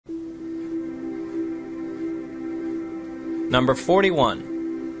Number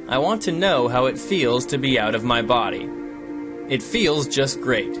 41. I want to know how it feels to be out of my body. It feels just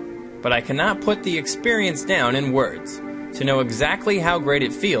great, but I cannot put the experience down in words. To know exactly how great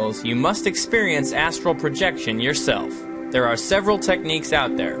it feels, you must experience astral projection yourself. There are several techniques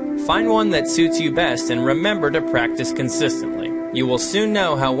out there. Find one that suits you best and remember to practice consistently. You will soon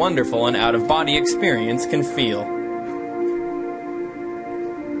know how wonderful an out-of-body experience can feel.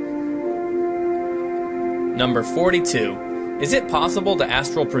 Number 42. Is it possible to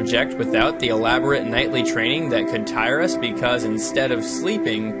astral project without the elaborate nightly training that could tire us because instead of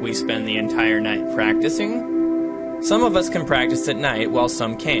sleeping, we spend the entire night practicing? Some of us can practice at night while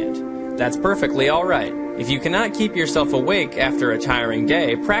some can't. That's perfectly alright. If you cannot keep yourself awake after a tiring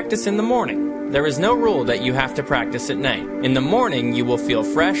day, practice in the morning. There is no rule that you have to practice at night. In the morning, you will feel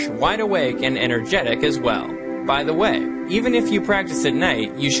fresh, wide awake, and energetic as well. By the way, even if you practice at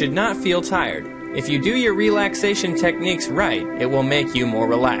night, you should not feel tired. If you do your relaxation techniques right, it will make you more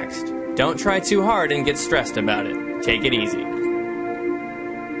relaxed. Don't try too hard and get stressed about it. Take it easy.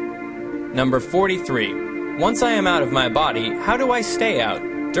 Number 43. Once I am out of my body, how do I stay out?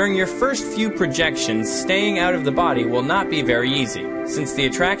 During your first few projections, staying out of the body will not be very easy. Since the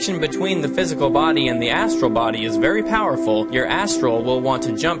attraction between the physical body and the astral body is very powerful, your astral will want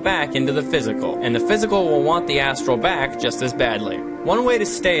to jump back into the physical, and the physical will want the astral back just as badly. One way to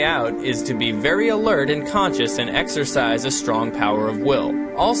stay out is to be very alert and conscious and exercise a strong power of will.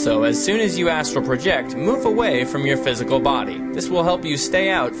 Also, as soon as you astral project, move away from your physical body. This will help you stay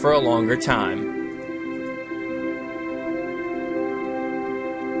out for a longer time.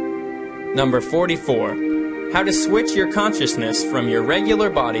 Number 44. How to switch your consciousness from your regular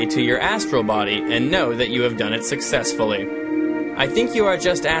body to your astral body and know that you have done it successfully. I think you are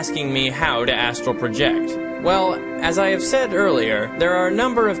just asking me how to astral project. Well, as I have said earlier, there are a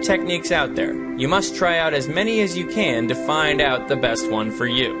number of techniques out there. You must try out as many as you can to find out the best one for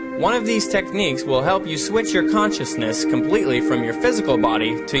you. One of these techniques will help you switch your consciousness completely from your physical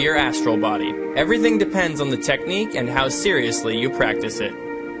body to your astral body. Everything depends on the technique and how seriously you practice it.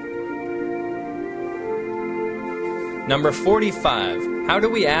 Number 45. How do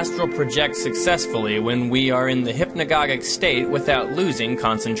we astral project successfully when we are in the hypnagogic state without losing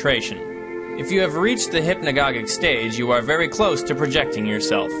concentration? If you have reached the hypnagogic stage, you are very close to projecting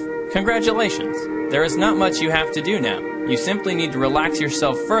yourself. Congratulations! There is not much you have to do now. You simply need to relax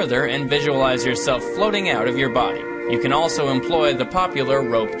yourself further and visualize yourself floating out of your body. You can also employ the popular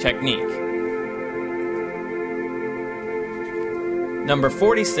rope technique. Number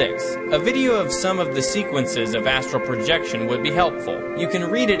 46. A video of some of the sequences of astral projection would be helpful. You can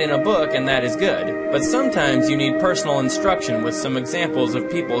read it in a book and that is good, but sometimes you need personal instruction with some examples of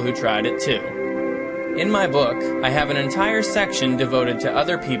people who tried it too. In my book, I have an entire section devoted to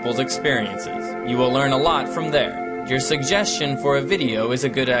other people's experiences. You will learn a lot from there. Your suggestion for a video is a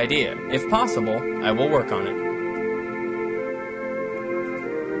good idea. If possible, I will work on it.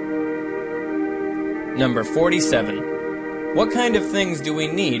 Number 47. What kind of things do we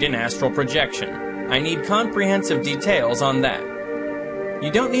need in astral projection? I need comprehensive details on that. You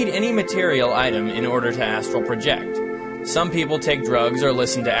don't need any material item in order to astral project. Some people take drugs or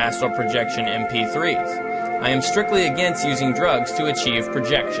listen to astral projection MP3s. I am strictly against using drugs to achieve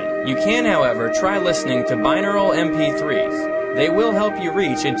projection. You can, however, try listening to binaural MP3s. They will help you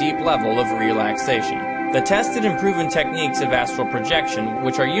reach a deep level of relaxation. The tested and proven techniques of astral projection,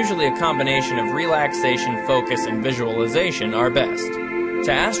 which are usually a combination of relaxation, focus, and visualization, are best.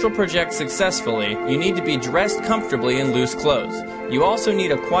 To astral project successfully, you need to be dressed comfortably in loose clothes. You also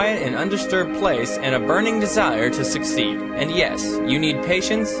need a quiet and undisturbed place and a burning desire to succeed. And yes, you need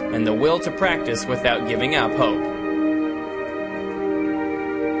patience and the will to practice without giving up hope.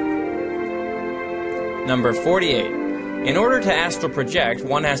 Number 48. In order to astral project,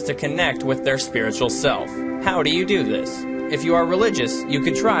 one has to connect with their spiritual self. How do you do this? If you are religious, you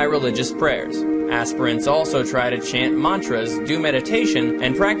could try religious prayers. Aspirants also try to chant mantras, do meditation,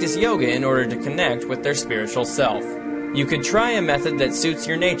 and practice yoga in order to connect with their spiritual self. You could try a method that suits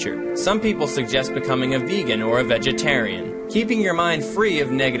your nature. Some people suggest becoming a vegan or a vegetarian. Keeping your mind free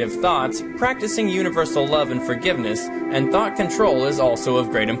of negative thoughts, practicing universal love and forgiveness, and thought control is also of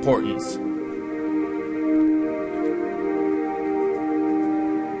great importance.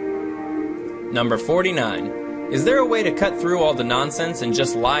 Number 49. Is there a way to cut through all the nonsense and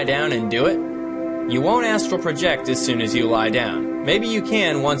just lie down and do it? You won't astral project as soon as you lie down. Maybe you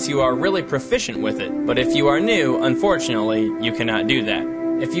can once you are really proficient with it, but if you are new, unfortunately, you cannot do that.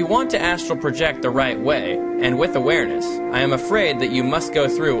 If you want to astral project the right way, and with awareness, I am afraid that you must go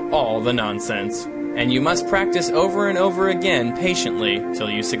through all the nonsense. And you must practice over and over again patiently till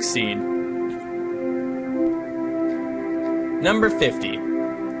you succeed. Number 50.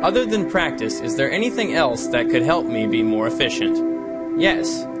 Other than practice, is there anything else that could help me be more efficient?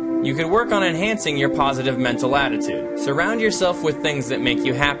 Yes. You could work on enhancing your positive mental attitude. Surround yourself with things that make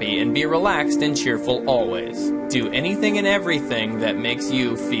you happy and be relaxed and cheerful always. Do anything and everything that makes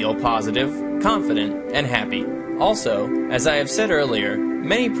you feel positive, confident, and happy. Also, as I have said earlier,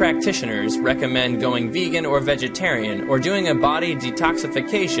 many practitioners recommend going vegan or vegetarian or doing a body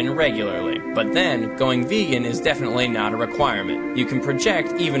detoxification regularly. But then, going vegan is definitely not a requirement. You can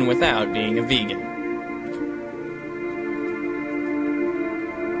project even without being a vegan.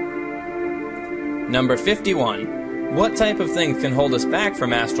 Number 51. What type of things can hold us back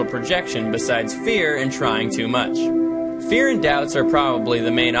from astral projection besides fear and trying too much? Fear and doubts are probably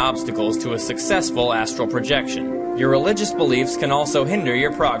the main obstacles to a successful astral projection. Your religious beliefs can also hinder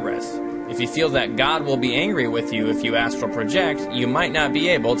your progress. If you feel that God will be angry with you if you astral project, you might not be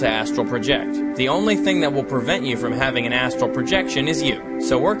able to astral project. The only thing that will prevent you from having an astral projection is you.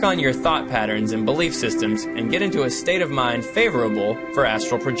 So work on your thought patterns and belief systems and get into a state of mind favorable for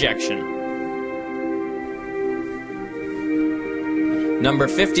astral projection. Number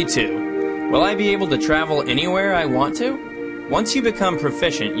 52. Will I be able to travel anywhere I want to? Once you become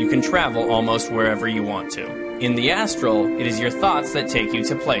proficient, you can travel almost wherever you want to. In the astral, it is your thoughts that take you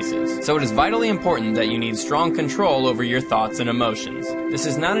to places. So it is vitally important that you need strong control over your thoughts and emotions. This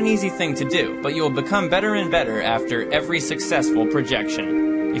is not an easy thing to do, but you will become better and better after every successful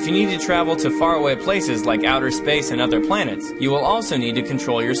projection. If you need to travel to faraway places like outer space and other planets, you will also need to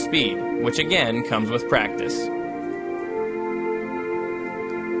control your speed, which again comes with practice.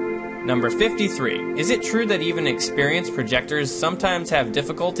 Number 53. Is it true that even experienced projectors sometimes have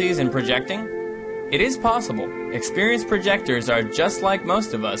difficulties in projecting? It is possible. Experienced projectors are just like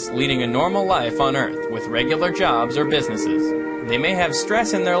most of us, leading a normal life on Earth with regular jobs or businesses. They may have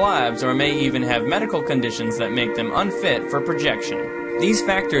stress in their lives or may even have medical conditions that make them unfit for projection. These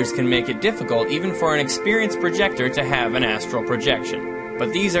factors can make it difficult even for an experienced projector to have an astral projection.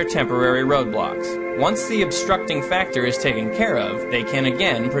 But these are temporary roadblocks. Once the obstructing factor is taken care of, they can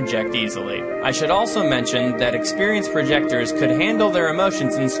again project easily. I should also mention that experienced projectors could handle their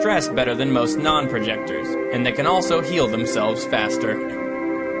emotions and stress better than most non-projectors, and they can also heal themselves faster.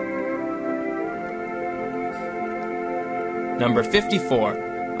 Number 54.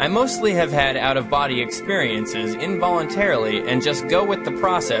 I mostly have had out-of-body experiences involuntarily and just go with the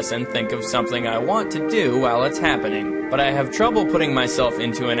process and think of something I want to do while it's happening, but I have trouble putting myself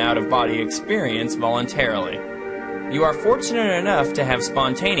into an out-of-body experience voluntarily. You are fortunate enough to have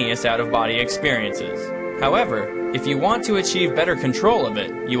spontaneous out-of-body experiences. However, if you want to achieve better control of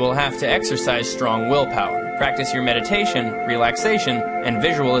it, you will have to exercise strong willpower, practice your meditation, relaxation, and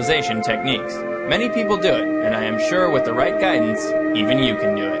visualization techniques. Many people do it, and I am sure with the right guidance, even you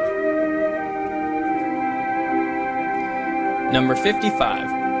can do it. Number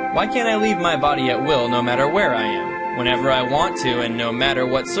 55. Why can't I leave my body at will no matter where I am, whenever I want to, and no matter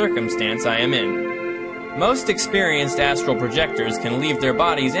what circumstance I am in? Most experienced astral projectors can leave their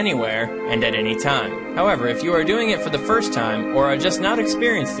bodies anywhere and at any time. However, if you are doing it for the first time or are just not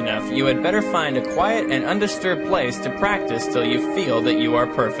experienced enough, you had better find a quiet and undisturbed place to practice till you feel that you are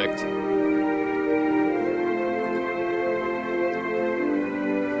perfect.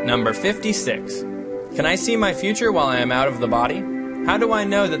 Number 56. Can I see my future while I am out of the body? How do I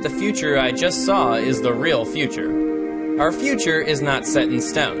know that the future I just saw is the real future? Our future is not set in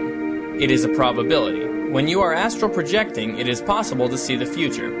stone. It is a probability. When you are astral projecting, it is possible to see the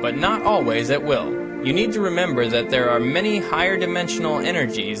future, but not always at will. You need to remember that there are many higher dimensional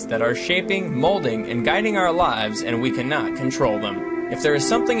energies that are shaping, molding, and guiding our lives, and we cannot control them. If there is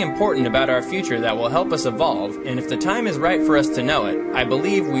something important about our future that will help us evolve, and if the time is right for us to know it, I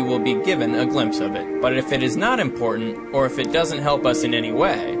believe we will be given a glimpse of it. But if it is not important, or if it doesn't help us in any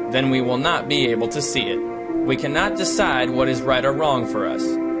way, then we will not be able to see it. We cannot decide what is right or wrong for us.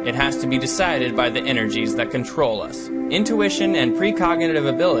 It has to be decided by the energies that control us. Intuition and precognitive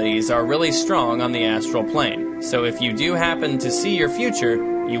abilities are really strong on the astral plane, so if you do happen to see your future,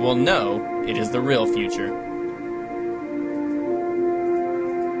 you will know it is the real future.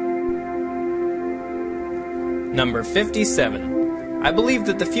 Number 57. I believe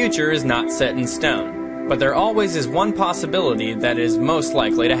that the future is not set in stone, but there always is one possibility that is most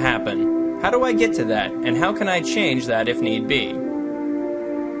likely to happen. How do I get to that, and how can I change that if need be?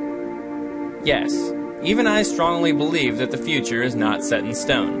 Yes, even I strongly believe that the future is not set in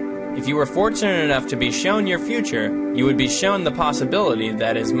stone. If you were fortunate enough to be shown your future, you would be shown the possibility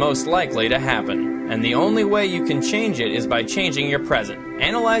that is most likely to happen. And the only way you can change it is by changing your present.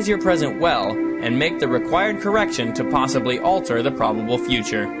 Analyze your present well, and make the required correction to possibly alter the probable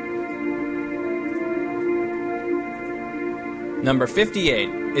future. Number 58.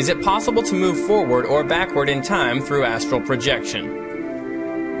 Is it possible to move forward or backward in time through astral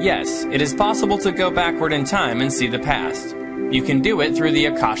projection? Yes, it is possible to go backward in time and see the past. You can do it through the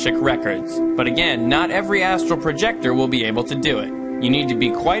Akashic records. But again, not every astral projector will be able to do it. You need to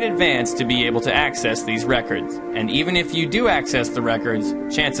be quite advanced to be able to access these records. And even if you do access the records,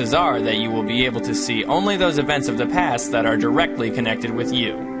 chances are that you will be able to see only those events of the past that are directly connected with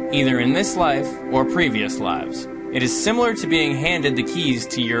you, either in this life or previous lives. It is similar to being handed the keys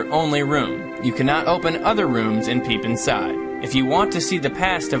to your only room. You cannot open other rooms and peep inside. If you want to see the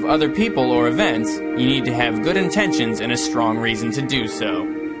past of other people or events, you need to have good intentions and a strong reason to do so.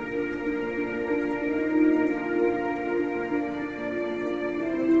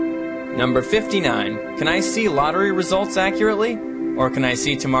 Number 59. Can I see lottery results accurately? Or can I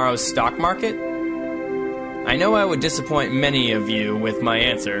see tomorrow's stock market? I know I would disappoint many of you with my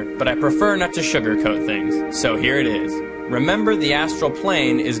answer, but I prefer not to sugarcoat things, so here it is. Remember, the astral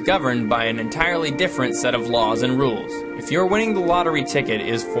plane is governed by an entirely different set of laws and rules. If your winning the lottery ticket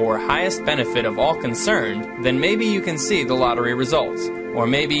is for highest benefit of all concerned, then maybe you can see the lottery results, or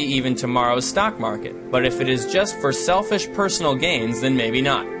maybe even tomorrow's stock market. But if it is just for selfish personal gains, then maybe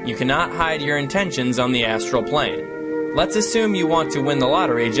not. You cannot hide your intentions on the astral plane. Let's assume you want to win the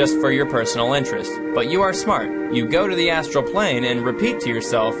lottery just for your personal interest, but you are smart. You go to the astral plane and repeat to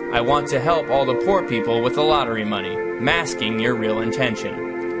yourself, I want to help all the poor people with the lottery money, masking your real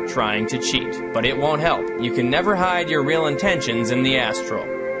intention, trying to cheat. But it won't help. You can never hide your real intentions in the astral.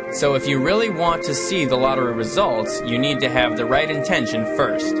 So if you really want to see the lottery results, you need to have the right intention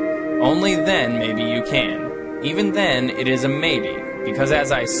first. Only then maybe you can. Even then, it is a maybe, because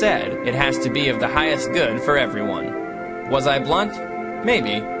as I said, it has to be of the highest good for everyone. Was I blunt?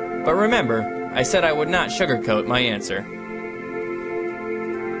 Maybe. But remember, I said I would not sugarcoat my answer.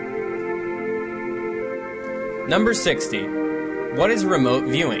 Number 60. What is remote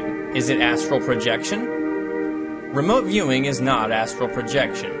viewing? Is it astral projection? Remote viewing is not astral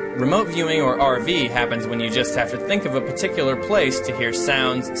projection. Remote viewing, or RV, happens when you just have to think of a particular place to hear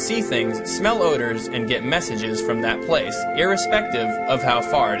sounds, see things, smell odors, and get messages from that place, irrespective of how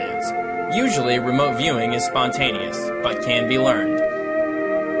far it is. Usually, remote viewing is spontaneous, but can be learned.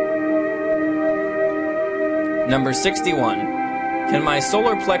 Number 61. Can my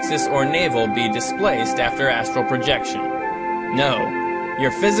solar plexus or navel be displaced after astral projection? No.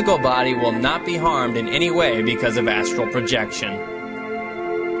 Your physical body will not be harmed in any way because of astral projection.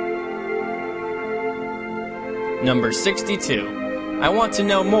 Number 62. I want to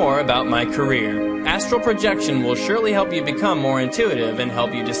know more about my career. Astral projection will surely help you become more intuitive and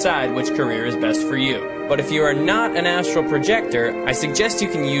help you decide which career is best for you. But if you are not an astral projector, I suggest you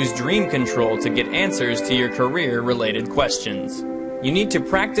can use dream control to get answers to your career-related questions. You need to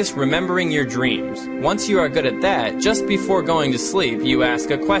practice remembering your dreams. Once you are good at that, just before going to sleep, you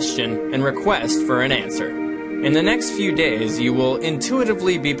ask a question and request for an answer. In the next few days, you will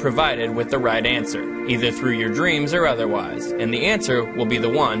intuitively be provided with the right answer, either through your dreams or otherwise, and the answer will be the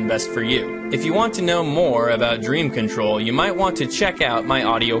one best for you. If you want to know more about dream control, you might want to check out my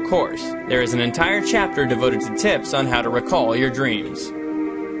audio course. There is an entire chapter devoted to tips on how to recall your dreams.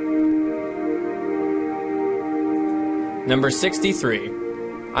 Number 63.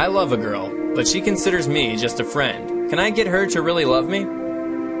 I love a girl, but she considers me just a friend. Can I get her to really love me?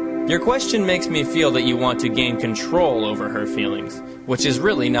 Your question makes me feel that you want to gain control over her feelings, which is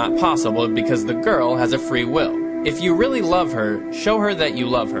really not possible because the girl has a free will. If you really love her, show her that you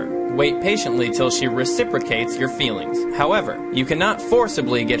love her. Wait patiently till she reciprocates your feelings. However, you cannot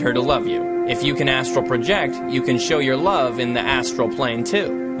forcibly get her to love you. If you can astral project, you can show your love in the astral plane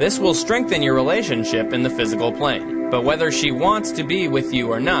too. This will strengthen your relationship in the physical plane. But whether she wants to be with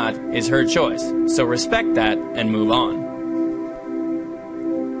you or not is her choice, so respect that and move on.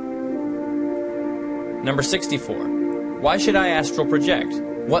 Number 64. Why should I astral project?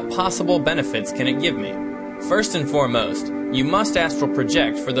 What possible benefits can it give me? First and foremost, you must astral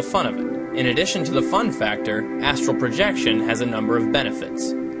project for the fun of it. In addition to the fun factor, astral projection has a number of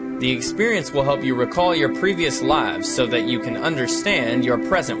benefits. The experience will help you recall your previous lives so that you can understand your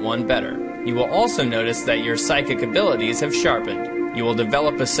present one better. You will also notice that your psychic abilities have sharpened. You will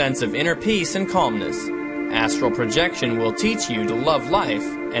develop a sense of inner peace and calmness. Astral projection will teach you to love life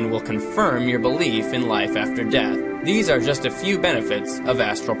and will confirm your belief in life after death. These are just a few benefits of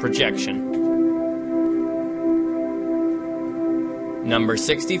astral projection. Number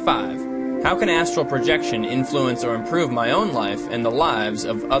 65. How can astral projection influence or improve my own life and the lives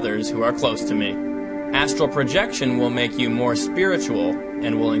of others who are close to me? Astral projection will make you more spiritual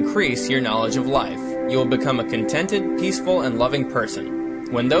and will increase your knowledge of life. You will become a contented, peaceful, and loving person.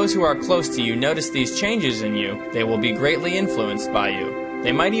 When those who are close to you notice these changes in you, they will be greatly influenced by you.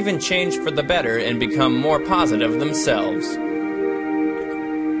 They might even change for the better and become more positive themselves.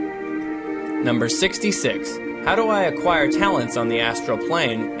 Number 66. How do I acquire talents on the astral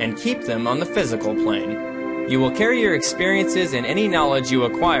plane and keep them on the physical plane? You will carry your experiences and any knowledge you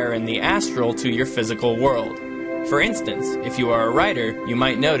acquire in the astral to your physical world. For instance, if you are a writer, you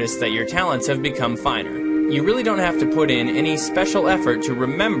might notice that your talents have become finer. You really don't have to put in any special effort to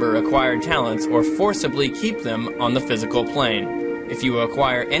remember acquired talents or forcibly keep them on the physical plane. If you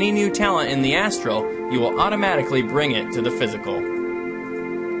acquire any new talent in the astral, you will automatically bring it to the physical.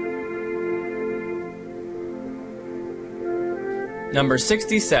 Number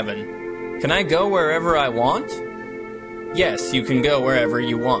 67. Can I go wherever I want? Yes, you can go wherever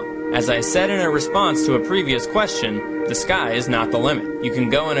you want. As I said in a response to a previous question, the sky is not the limit. You can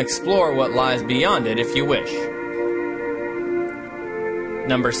go and explore what lies beyond it if you wish.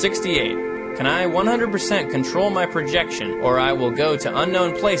 Number 68. Can I 100% control my projection, or I will go to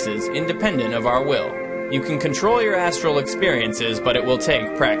unknown places independent of our will? You can control your astral experiences, but it will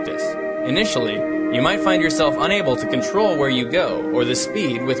take practice. Initially, you might find yourself unable to control where you go or the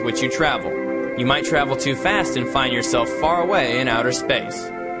speed with which you travel. You might travel too fast and find yourself far away in outer space.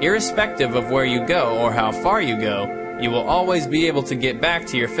 Irrespective of where you go or how far you go, you will always be able to get back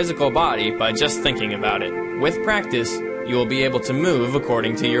to your physical body by just thinking about it. With practice, you will be able to move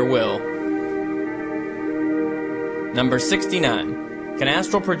according to your will. Number 69. Can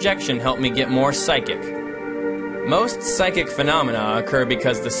astral projection help me get more psychic? Most psychic phenomena occur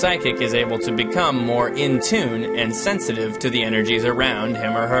because the psychic is able to become more in tune and sensitive to the energies around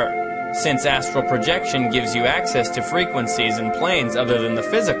him or her. Since astral projection gives you access to frequencies and planes other than the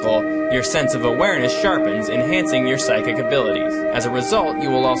physical, your sense of awareness sharpens, enhancing your psychic abilities. As a result, you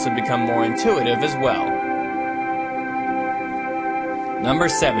will also become more intuitive as well. Number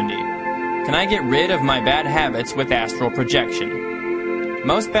 70. Can I get rid of my bad habits with astral projection?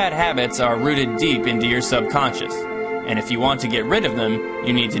 Most bad habits are rooted deep into your subconscious, and if you want to get rid of them,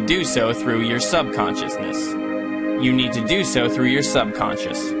 you need to do so through your subconsciousness.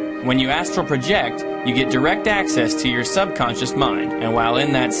 When you astral project, you get direct access to your subconscious mind, and while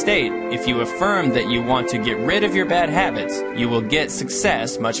in that state, if you affirm that you want to get rid of your bad habits, you will get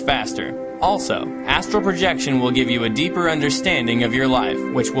success much faster. Also, astral projection will give you a deeper understanding of your life,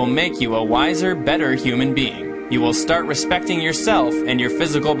 which will make you a wiser, better human being. You will start respecting yourself and your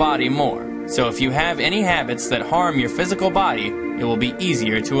physical body more. So if you have any habits that harm your physical body, it will be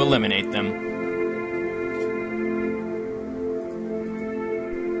easier to eliminate them.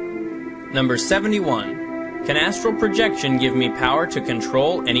 Number 71. Can astral projection give me power to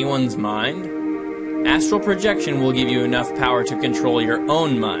control anyone's mind? Astral projection will give you enough power to control your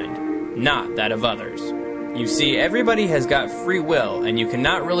own mind, not that of others. You see, everybody has got free will, and you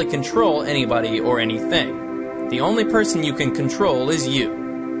cannot really control anybody or anything. The only person you can control is you.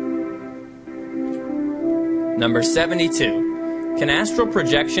 Number 72. Can astral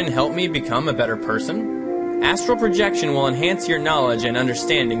projection help me become a better person? Astral projection will enhance your knowledge and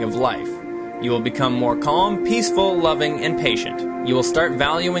understanding of life. You will become more calm, peaceful, loving, and patient. You will start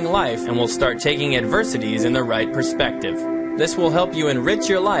valuing life and will start taking adversities in the right perspective. This will help you enrich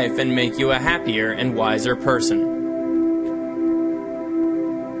your life and make you a happier and wiser person.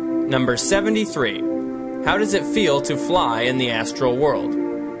 Number 73. How does it feel to fly in the astral world?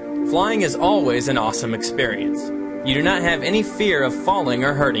 Flying is always an awesome experience. You do not have any fear of falling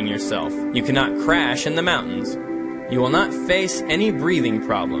or hurting yourself. You cannot crash in the mountains. You will not face any breathing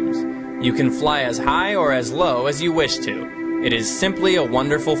problems. You can fly as high or as low as you wish to. It is simply a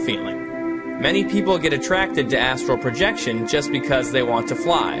wonderful feeling. Many people get attracted to astral projection just because they want to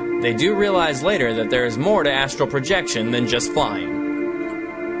fly. They do realize later that there is more to astral projection than just flying.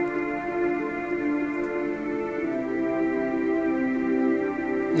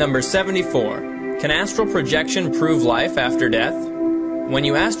 Number 74. Can astral projection prove life after death? When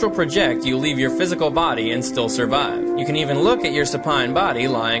you astral project, you leave your physical body and still survive. You can even look at your supine body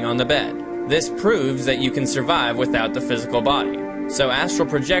lying on the bed. This proves that you can survive without the physical body. So astral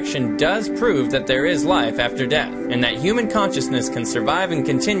projection does prove that there is life after death, and that human consciousness can survive and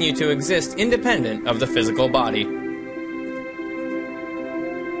continue to exist independent of the physical body.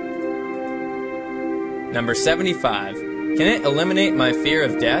 Number 75. Can it eliminate my fear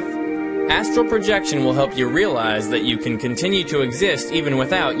of death? Astral projection will help you realize that you can continue to exist even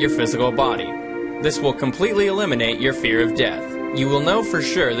without your physical body. This will completely eliminate your fear of death. You will know for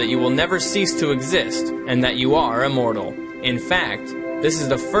sure that you will never cease to exist and that you are immortal. In fact, this is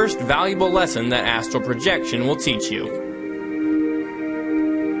the first valuable lesson that astral projection will teach you.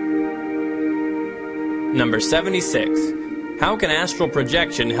 Number 76. How can astral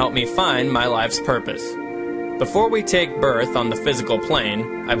projection help me find my life's purpose? Before we take birth on the physical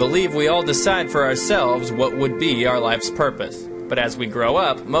plane, I believe we all decide for ourselves what would be our life's purpose. But as we grow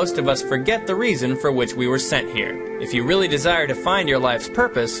up, most of us forget the reason for which we were sent here. If you really desire to find your life's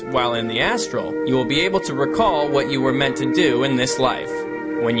purpose while in the astral, you will be able to recall what you were meant to do in this life.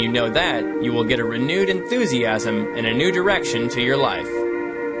 When you know that, you will get a renewed enthusiasm and a new direction to your life.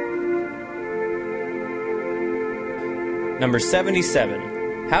 Number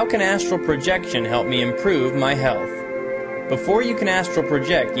 77. How can astral projection help me improve my health? Before you can astral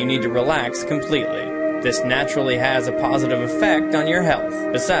project, you need to relax completely. This naturally has a positive effect on your health.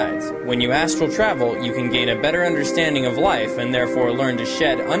 Besides, when you astral travel, you can gain a better understanding of life and therefore learn to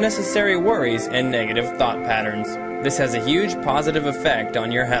shed unnecessary worries and negative thought patterns. This has a huge positive effect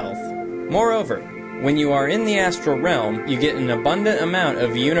on your health. Moreover, when you are in the astral realm, you get an abundant amount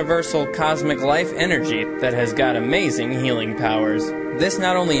of universal cosmic life energy that has got amazing healing powers. This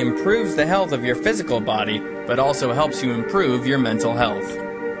not only improves the health of your physical body, but also helps you improve your mental health.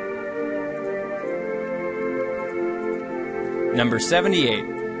 Number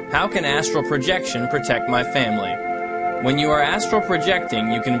 78. How can astral projection protect my family? When you are astral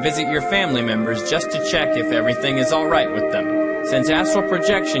projecting, you can visit your family members just to check if everything is alright with them. Since astral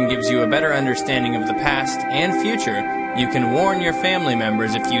projection gives you a better understanding of the past and future, you can warn your family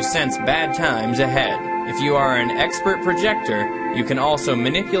members if you sense bad times ahead. If you are an expert projector, you can also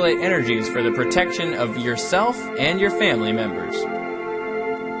manipulate energies for the protection of yourself and your family members.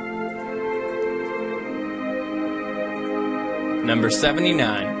 Number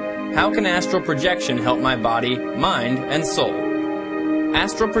 79. How can astral projection help my body, mind, and soul?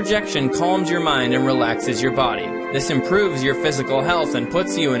 Astral projection calms your mind and relaxes your body. This improves your physical health and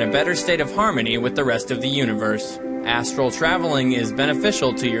puts you in a better state of harmony with the rest of the universe. Astral traveling is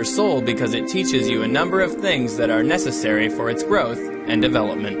beneficial to your soul because it teaches you a number of things that are necessary for its growth and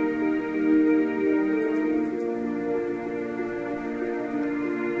development.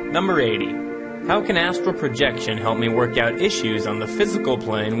 Number 80. How can astral projection help me work out issues on the physical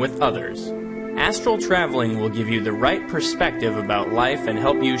plane with others? Astral traveling will give you the right perspective about life and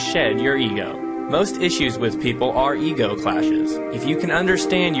help you shed your ego. Most issues with people are ego clashes. If you can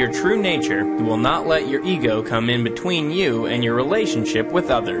understand your true nature, you will not let your ego come in between you and your relationship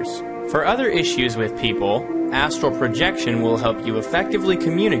with others. For other issues with people, astral projection will help you effectively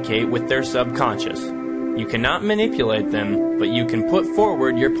communicate with their subconscious. You cannot manipulate them, but you can put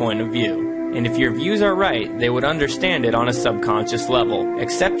forward your point of view. And if your views are right, they would understand it on a subconscious level,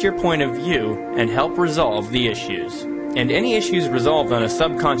 accept your point of view, and help resolve the issues. And any issues resolved on a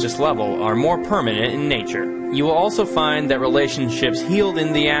subconscious level are more permanent in nature. You will also find that relationships healed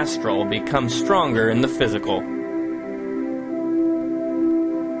in the astral become stronger in the physical.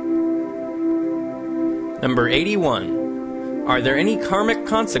 Number 81. Are there any karmic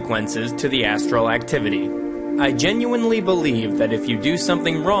consequences to the astral activity? I genuinely believe that if you do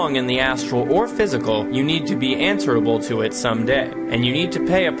something wrong in the astral or physical, you need to be answerable to it someday, and you need to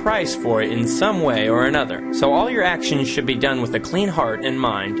pay a price for it in some way or another. So all your actions should be done with a clean heart and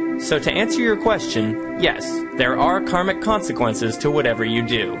mind. So to answer your question, yes, there are karmic consequences to whatever you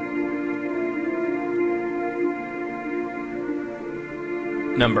do.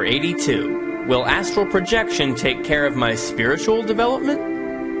 Number 82. Will astral projection take care of my spiritual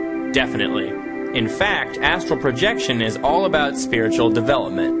development? Definitely. In fact, astral projection is all about spiritual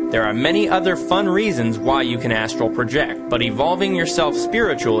development. There are many other fun reasons why you can astral project, but evolving yourself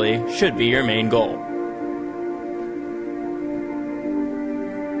spiritually should be your main goal.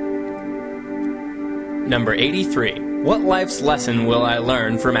 Number 83. What life's lesson will I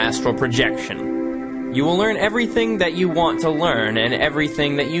learn from astral projection? You will learn everything that you want to learn and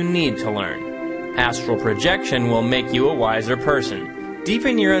everything that you need to learn. Astral projection will make you a wiser person,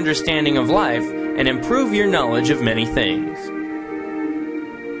 deepen your understanding of life, and improve your knowledge of many things.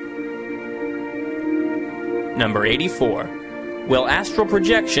 Number 84. Will astral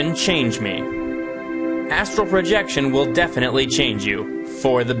projection change me? Astral projection will definitely change you,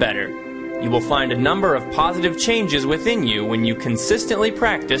 for the better. You will find a number of positive changes within you when you consistently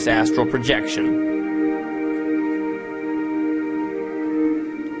practice astral projection.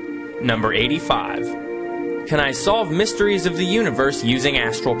 Number 85. Can I solve mysteries of the universe using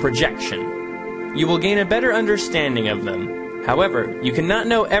astral projection? You will gain a better understanding of them. However, you cannot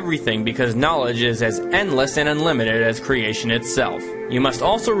know everything because knowledge is as endless and unlimited as creation itself. You must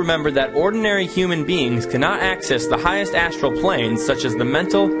also remember that ordinary human beings cannot access the highest astral planes such as the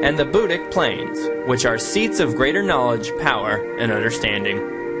mental and the Buddhic planes, which are seats of greater knowledge, power, and understanding.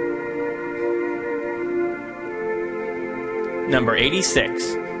 Number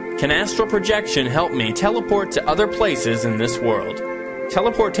 86. Can astral projection help me teleport to other places in this world?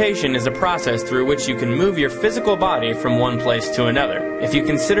 Teleportation is a process through which you can move your physical body from one place to another. If you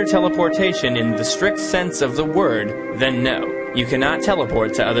consider teleportation in the strict sense of the word, then no, you cannot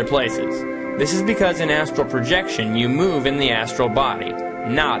teleport to other places. This is because in astral projection you move in the astral body,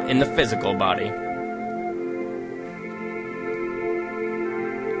 not in the physical body.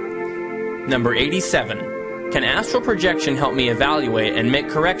 Number 87. Can astral projection help me evaluate and make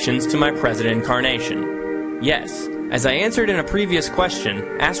corrections to my present incarnation? Yes. As I answered in a previous question,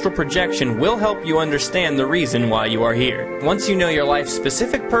 astral projection will help you understand the reason why you are here. Once you know your life's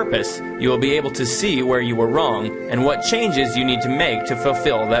specific purpose, you will be able to see where you were wrong and what changes you need to make to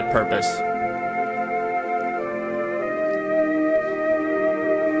fulfill that purpose.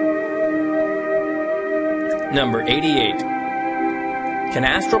 Number 88. Can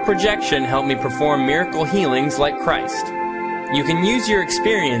astral projection help me perform miracle healings like Christ? You can use your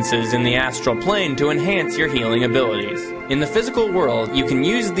experiences in the astral plane to enhance your healing abilities. In the physical world, you can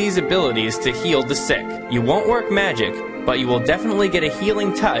use these abilities to heal the sick. You won't work magic, but you will definitely get a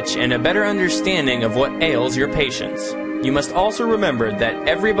healing touch and a better understanding of what ails your patients. You must also remember that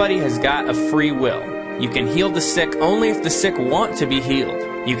everybody has got a free will. You can heal the sick only if the sick want to be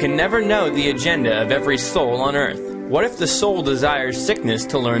healed. You can never know the agenda of every soul on earth. What if the soul desires sickness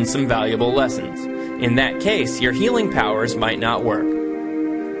to learn some valuable lessons? In that case, your healing powers might not work.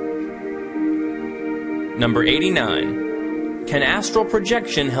 Number 89. Can astral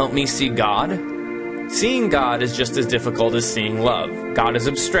projection help me see God? Seeing God is just as difficult as seeing love. God is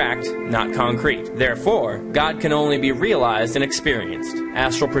abstract, not concrete. Therefore, God can only be realized and experienced.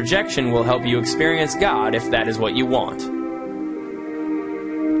 Astral projection will help you experience God if that is what you want.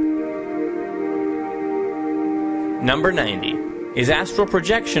 Number 90. Is astral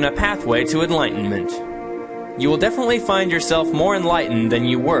projection a pathway to enlightenment? You will definitely find yourself more enlightened than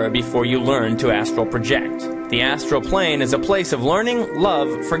you were before you learned to astral project. The astral plane is a place of learning,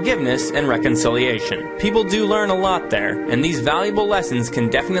 love, forgiveness, and reconciliation. People do learn a lot there, and these valuable lessons can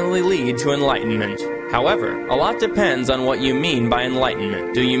definitely lead to enlightenment. However, a lot depends on what you mean by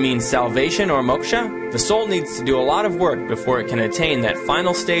enlightenment. Do you mean salvation or moksha? The soul needs to do a lot of work before it can attain that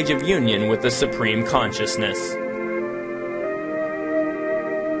final stage of union with the Supreme Consciousness.